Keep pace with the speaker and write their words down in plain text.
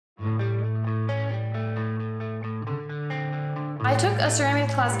I took a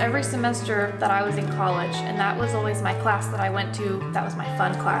ceramics class every semester that I was in college, and that was always my class that I went to. That was my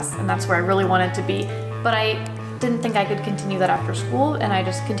fun class, and that's where I really wanted to be. But I didn't think I could continue that after school, and I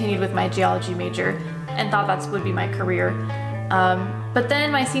just continued with my geology major and thought that would be my career. But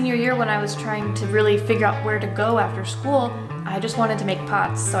then my senior year, when I was trying to really figure out where to go after school, I just wanted to make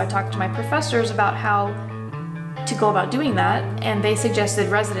pots. So I talked to my professors about how to go about doing that, and they suggested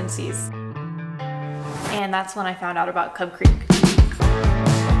residencies. And that's when I found out about Cub Creek.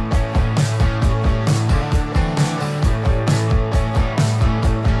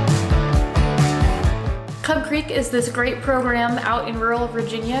 Cub Creek is this great program out in rural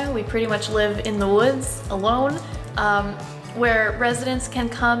Virginia. We pretty much live in the woods alone, where residents can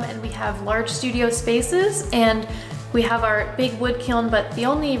come, and we have large studio spaces, and we have our big wood kiln, but the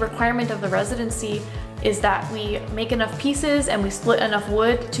only requirement of the residency is that we make enough pieces and we split enough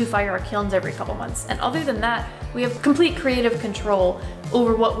wood to fire our kilns every couple months. And other than that, we have complete creative control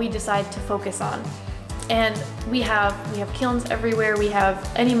over what we decide to focus on. And we have kilns everywhere, we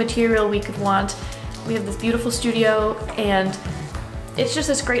have any material we could want. We have this beautiful studio, and it's just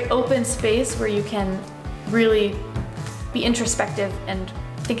this great open space where you can really be introspective and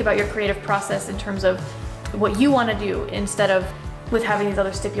think about your creative process in terms of what you want to do, instead of with having these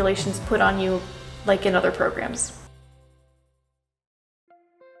other stipulations put on you like in other programs.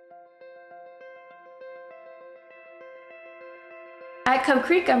 At Cub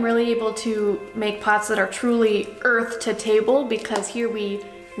Creek, I'm really able to make pots that are truly earth to table, because here we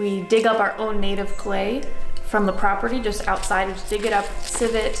dig up our own native clay from the property just outside. We just dig it up,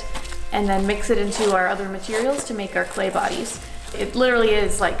 sieve it, and then mix it into our other materials to make our clay bodies. It literally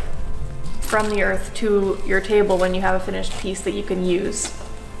is like from the earth to your table when you have a finished piece that you can use.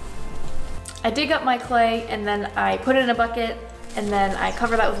 I dig up my clay, and then I put it in a bucket, and then I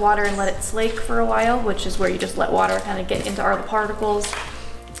cover that with water and let it slake for a while, which is where you just let water kind of get into all the particles.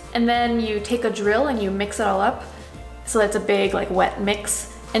 And then you take a drill and you mix it all up so that's a big like wet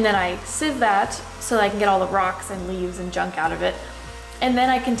mix. And then I sieve that so that I can get all the rocks and leaves and junk out of it. And then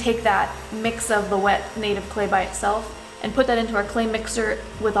I can take that mix of the wet native clay by itself and put that into our clay mixer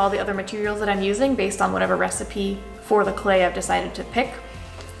with all the other materials that I'm using based on whatever recipe for the clay I've decided to pick.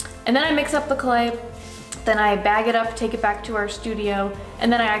 And then I mix up the clay, then I bag it up, take it back to our studio,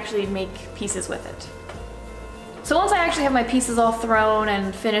 and then I actually make pieces with it. So once I actually have my pieces all thrown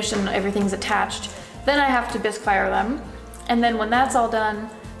and finished and everything's attached, then I have to bisque fire them. And then when that's all done,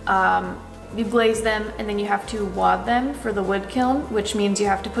 you glaze them, and then you have to wad them for the wood kiln, which means you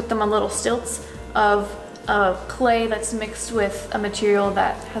have to put them on little stilts of clay that's mixed with a material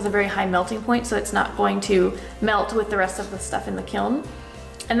that has a very high melting point, so it's not going to melt with the rest of the stuff in the kiln.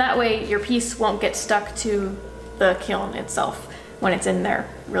 And that way your piece won't get stuck to the kiln itself when it's in there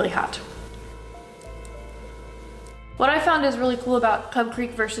really hot. What I found is really cool about Cub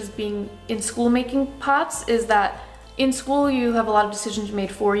Creek versus being in school making pots is that in school you have a lot of decisions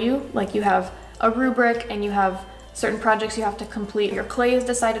made for you. Like you have a rubric and you have certain projects you have to complete. Your clay is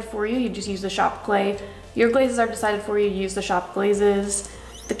decided for you, you just use the shop clay. Your glazes are decided for you, you use the shop glazes.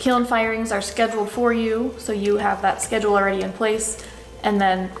 The kiln firings are scheduled for you, so you have that schedule already in place. And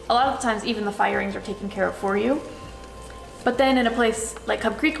then a lot of the times even the firings are taken care of for you. But then in a place like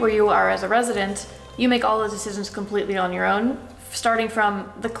Cub Creek where you are as a resident, you make all those decisions completely on your own, starting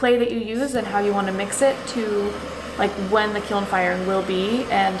from the clay that you use and how you want to mix it to like when the kiln firing will be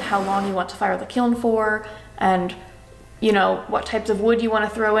and how long you want to fire the kiln for, and you know what types of wood you want to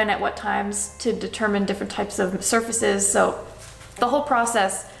throw in at what times to determine different types of surfaces. So the whole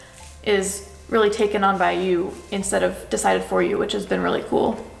process is really taken on by you instead of decided for you, which has been really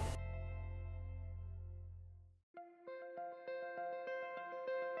cool.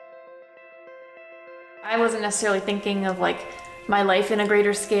 I wasn't necessarily thinking of like my life in a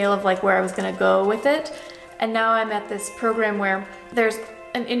greater scale of like where I was gonna go with it. And now I'm at this program where there's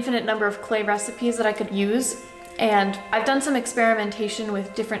an infinite number of clay recipes that I could use. And I've done some experimentation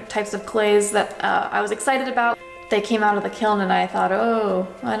with different types of clays that I was excited about. They came out of the kiln and I thought, oh,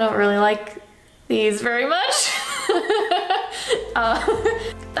 I don't really like these very much.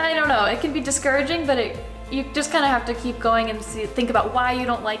 I don't know, it can be discouraging, but you just kind of have to keep going and think about why you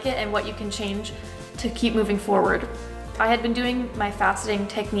don't like it and what you can change to keep moving forward. I had been doing my faceting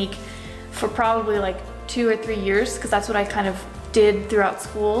technique for probably like 2 or 3 years, because that's what I kind of did throughout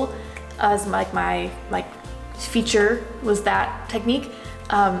school as like my feature was that technique.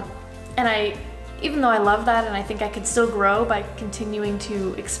 And even though I love that and I think I could still grow by continuing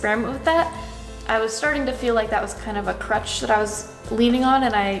to experiment with that, I was starting to feel like that was kind of a crutch that I was leaning on,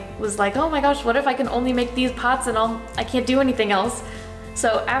 and I was like, oh my gosh, what if I can only make these pots and I can't do anything else?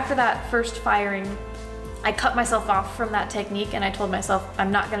 So after that first firing, I cut myself off from that technique and I told myself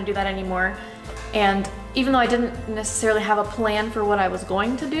I'm not going to do that anymore. And even though I didn't necessarily have a plan for what I was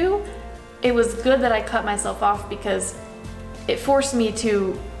going to do, it was good that I cut myself off because it forced me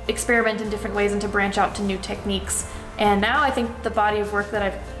to experiment in different ways and to branch out to new techniques. And now I think the body of work that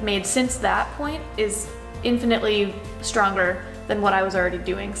I've made since that point is infinitely stronger than what I was already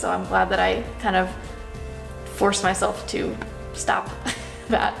doing. So I'm glad that I kind of forced myself to stop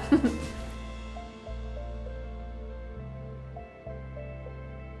that.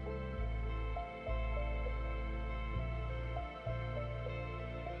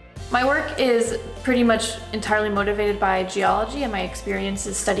 My work is pretty much entirely motivated by geology and my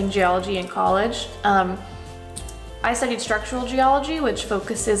experiences studying geology in college. I studied structural geology, which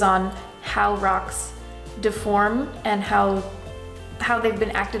focuses on how rocks deform and how they've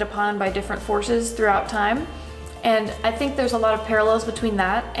been acted upon by different forces throughout time. And I think there's a lot of parallels between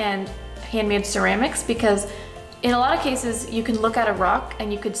that and handmade ceramics, because in a lot of cases you can look at a rock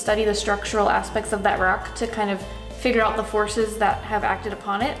and you could study the structural aspects of that rock to kind of figure out the forces that have acted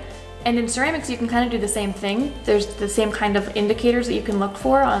upon it. And in ceramics you can kind of do the same thing. There's the same kind of indicators that you can look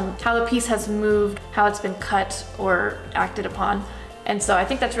for on how the piece has moved, how it's been cut or acted upon. And so I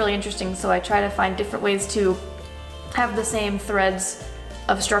think that's really interesting. So I try to find different ways to have the same threads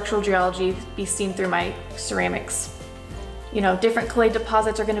of structural geology be seen through my ceramics. You know, different clay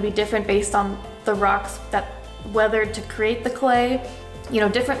deposits are going to be different based on the rocks that weathered to create the clay. You know,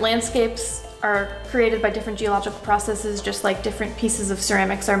 different landscapes are created by different geological processes, just like different pieces of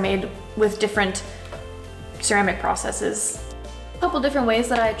ceramics are made with different ceramic processes. A couple different ways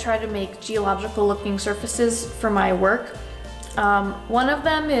that I try to make geological looking surfaces for my work. One of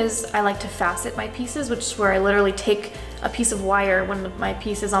them is I like to facet my pieces, which is where I literally take a piece of wire when my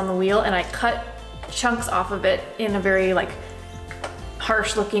piece is on the wheel and I cut chunks off of it in a very like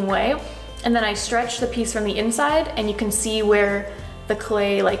harsh looking way. And then I stretch the piece from the inside and you can see where the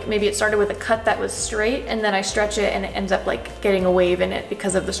clay, like maybe it started with a cut that was straight and then I stretch it and it ends up like getting a wave in it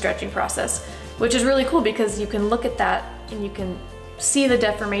because of the stretching process, which is really cool because you can look at that and you can see the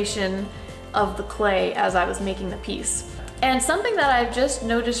deformation of the clay as I was making the piece. And something that I've just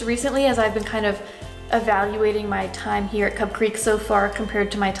noticed recently as I've been kind of evaluating my time here at Cub Creek so far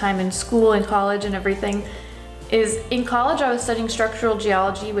compared to my time in school and college and everything is in college I was studying structural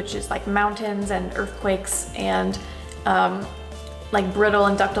geology, which is like mountains and earthquakes and like brittle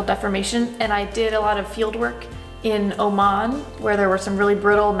and ductile deformation, and I did a lot of field work in Oman where there were some really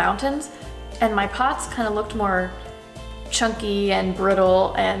brittle mountains and my pots kind of looked more chunky and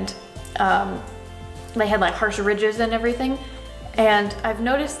brittle and they had like harsh ridges and everything. And I've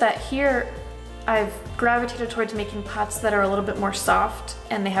noticed that here I've gravitated towards making pots that are a little bit more soft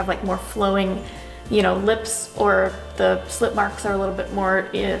and they have like more flowing, you know, lips, or the slip marks are a little bit more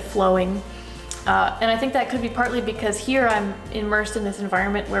flowing. And I think that could be partly because here I'm immersed in this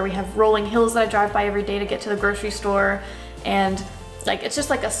environment where we have rolling hills that I drive by every day to get to the grocery store, and like it's just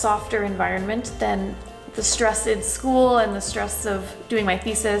like a softer environment than the stress in school and the stress of doing my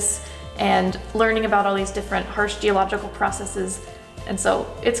thesis and learning about all these different harsh geological processes. And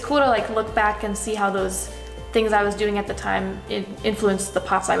so it's cool to like look back and see how those things I was doing at the time influenced the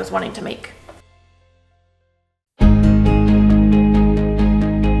pots I was wanting to make.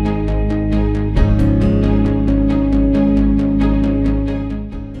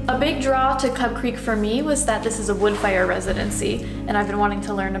 A big draw to Cub Creek for me was that this is a wood fire residency, and I've been wanting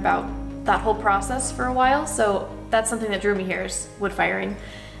to learn about that whole process for a while, so that's something that drew me here, is wood firing.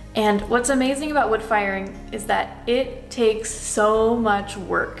 And what's amazing about wood firing is that it takes so much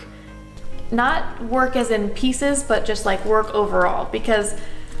work. Not work as in pieces, but just like work overall, because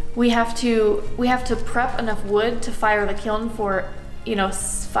we have to prep enough wood to fire the kiln for, you know,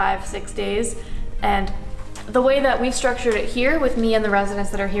 5-6 days. And the way that we've structured it here with me and the residents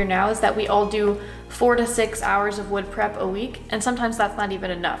that are here now is that we all do 4 to 6 hours of wood prep a week, and sometimes that's not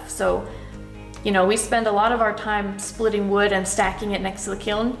even enough. So, you know, we spend a lot of our time splitting wood and stacking it next to the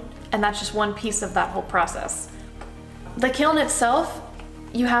kiln, and that's just one piece of that whole process. The kiln itself,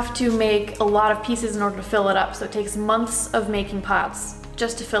 you have to make a lot of pieces in order to fill it up, so it takes months of making pots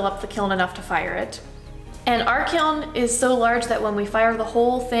just to fill up the kiln enough to fire it. And our kiln is so large that when we fire the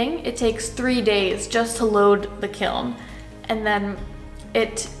whole thing, it takes 3 days just to load the kiln. And then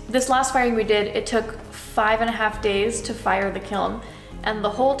this last firing we did, it took 5.5 days to fire the kiln. And the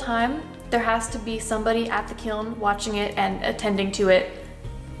whole time, there has to be somebody at the kiln watching it and attending to it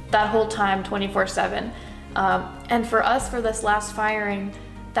that whole time, 24/7. And for us, for this last firing,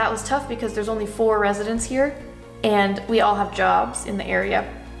 that was tough because there's only 4 residents here and we all have jobs in the area.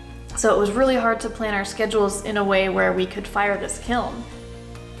 So it was really hard to plan our schedules in a way where we could fire this kiln.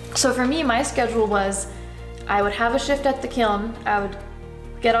 So for me, my schedule was I would have a shift at the kiln, I would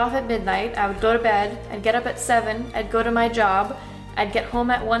get off at midnight, I would go to bed, I'd get up at 7, I'd go to my job, I'd get home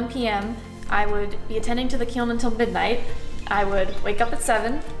at 1 p.m., I would be attending to the kiln until midnight, I would wake up at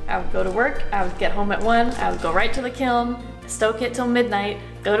 7, I would go to work, I would get home at 1, I would go right to the kiln, stoke it till midnight,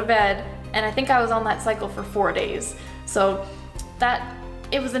 go to bed, and I think I was on that cycle for 4 days. So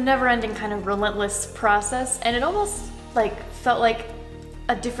it was a never-ending kind of relentless process, and it almost like felt like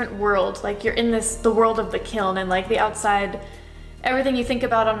a different world. Like you're in the world of the kiln, and like the outside, everything you think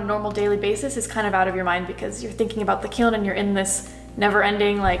about on a normal daily basis is kind of out of your mind because you're thinking about the kiln and you're in this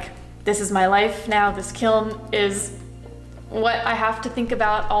never-ending, like, this is my life now, this kiln is what I have to think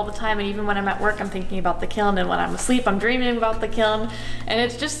about all the time, and even when I'm at work I'm thinking about the kiln, and when I'm asleep I'm dreaming about the kiln, and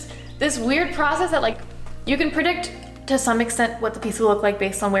it's just this weird process that like you can predict to some extent what the piece will look like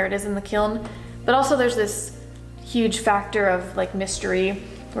based on where it is in the kiln, but also there's this huge factor of like mystery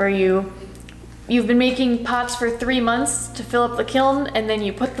where you've been making pots for 3 months to fill up the kiln, and then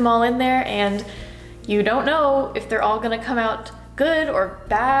you put them all in there and you don't know if they're all going to come out good or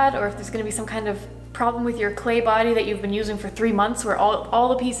bad, or if there's going to be some kind of problem with your clay body that you've been using for 3 months where all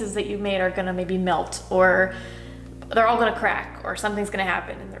the pieces that you've made are going to maybe melt, or they're all going to crack, or something's going to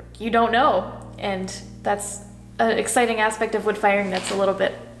happen, and you don't know. And that's an exciting aspect of wood firing that's a little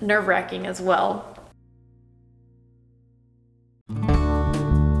bit nerve-wracking as well.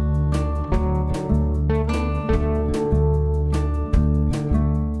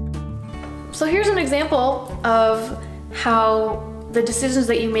 So here's an example of how the decisions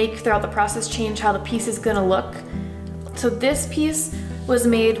that you make throughout the process change how the piece is going to look. So this piece was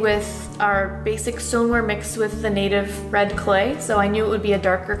made with our basic stoneware mixed with the native red clay, so I knew it would be a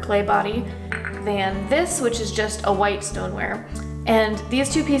darker clay body than this, which is just a white stoneware. And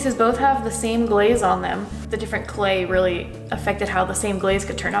these two pieces both have the same glaze on them. The different clay really affected how the same glaze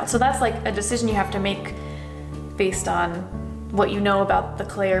could turn out. So that's like a decision you have to make based on what you know about the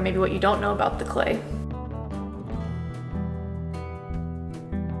clay, or maybe what you don't know about the clay.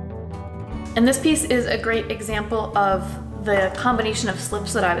 And this piece is a great example of the combination of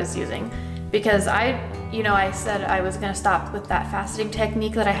slips that I was using, because I said I was going to stop with that faceting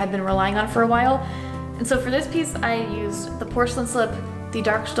technique that I had been relying on for a while. And so for this piece I used the porcelain slip, the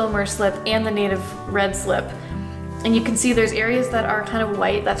dark stoneware slip, and the native red slip. And you can see there's areas that are kind of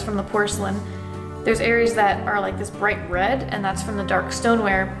white, that's from the porcelain. There's areas that are like this bright red, and that's from the dark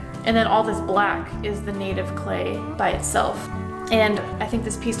stoneware. And then all this black is the native clay by itself. And I think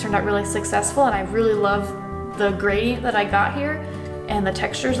this piece turned out really successful, and I really love the gradient that I got here and the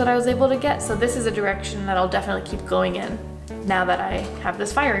textures that I was able to get. So this is a direction that I'll definitely keep going in now that I have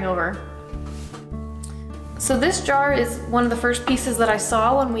this firing over. So this jar is one of the first pieces that I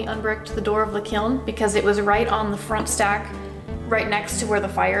saw when we unbricked the door of the kiln, because it was right on the front stack, right next to where the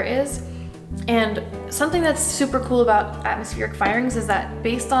fire is. And something that's super cool about atmospheric firings is that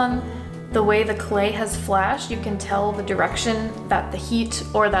based on the way the clay has flashed, you can tell the direction that the heat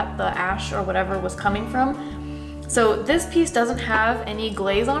or that the ash or whatever was coming from. So this piece doesn't have any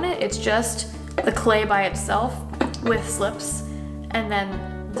glaze on it, it's just the clay by itself with slips. And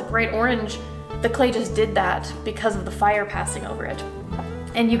then the bright orange, the clay just did that because of the fire passing over it.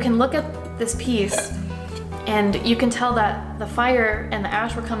 And you can look at this piece and you can tell that the fire and the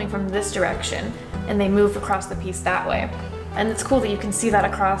ash were coming from this direction, and they moved across the piece that way. And it's cool that you can see that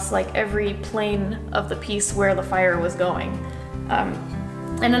across like every plane of the piece where the fire was going.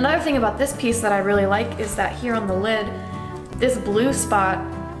 And another thing about this piece that I really like is that here on the lid, this blue spot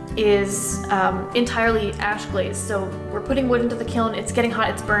is entirely ash glaze. So we're putting wood into the kiln, it's getting hot,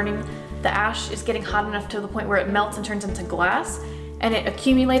 it's burning. The ash is getting hot enough to the point where it melts and turns into glass, and it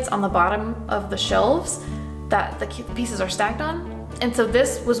accumulates on the bottom of the shelves that the pieces are stacked on. And so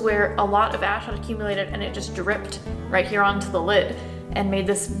this was where a lot of ash had accumulated, and it just dripped right here onto the lid and made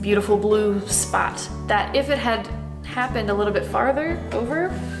this beautiful blue spot that if it had happened a little bit farther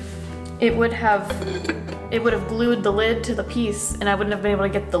over, it would have glued the lid to the piece and I wouldn't have been able to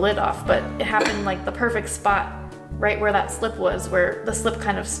get the lid off. But it happened like the perfect spot right where that slip was, where the slip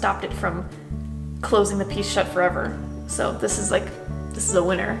kind of stopped it from closing the piece shut forever. So this is a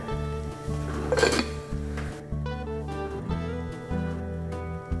winner.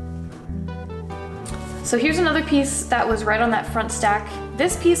 So here's another piece that was right on that front stack.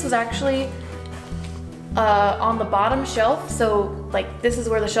 This piece was actually on the bottom shelf, so like this is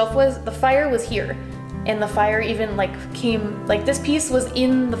where the shelf was. The fire was here, and the fire even this piece was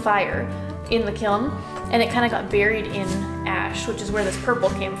in the fire, in the kiln, and it kind of got buried in ash, which is where this purple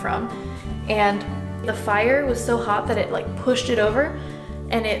came from. And the fire was so hot that it like pushed it over,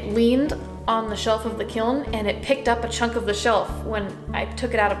 and it leaned on the shelf of the kiln, and it picked up a chunk of the shelf when I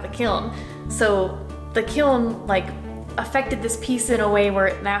took it out of the kiln. So the kiln like affected this piece in a way where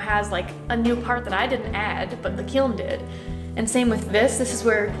it now has like a new part that I didn't add, but the kiln did. And same with this. This is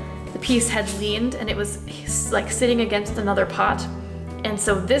where the piece had leaned and it was like sitting against another pot. And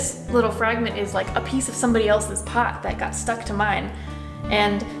so this little fragment is like a piece of somebody else's pot that got stuck to mine.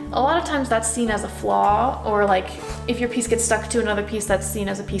 And a lot of times that's seen as a flaw, or like if your piece gets stuck to another piece, that's seen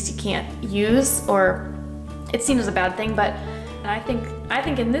as a piece you can't use, or it's seen as a bad thing. But I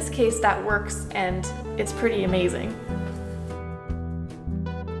think in this case that works, and it's pretty amazing.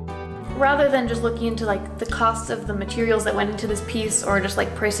 Rather than just looking into like the costs of the materials that went into this piece, or just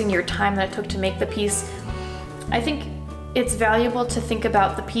like pricing your time that it took to make the piece, I think it's valuable to think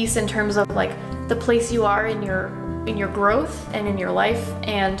about the piece in terms of like the place you are in your growth and in your life,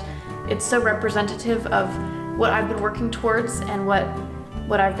 and it's so representative of what I've been working towards and what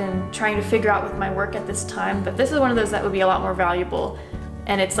I've been trying to figure out with my work at this time. But this is one of those that would be a lot more valuable,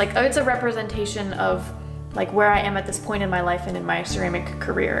 and it's like, oh, it's a representation of like where I am at this point in my life and in my ceramic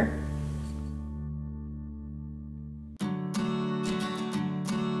career.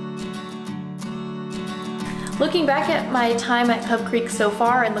 Looking back at my time at Cub Creek so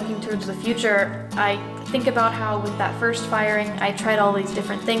far and looking towards the future, I think about how with that first firing, I tried all these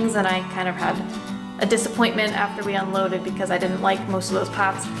different things and I kind of had a disappointment after we unloaded because I didn't like most of those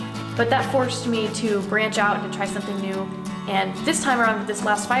pots. But that forced me to branch out and to try something new. And this time around with this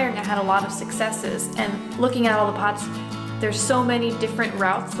last firing, I had a lot of successes. And looking at all the pots, there's so many different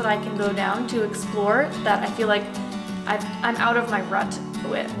routes that I can go down to explore that I feel like I'm out of my rut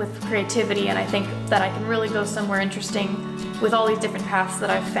with creativity, and I think that I can really go somewhere interesting with all these different paths that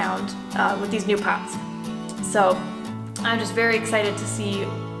I've found with these new pots. So I'm just very excited to see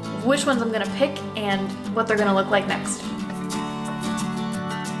which ones I'm going to pick and what they're going to look like next.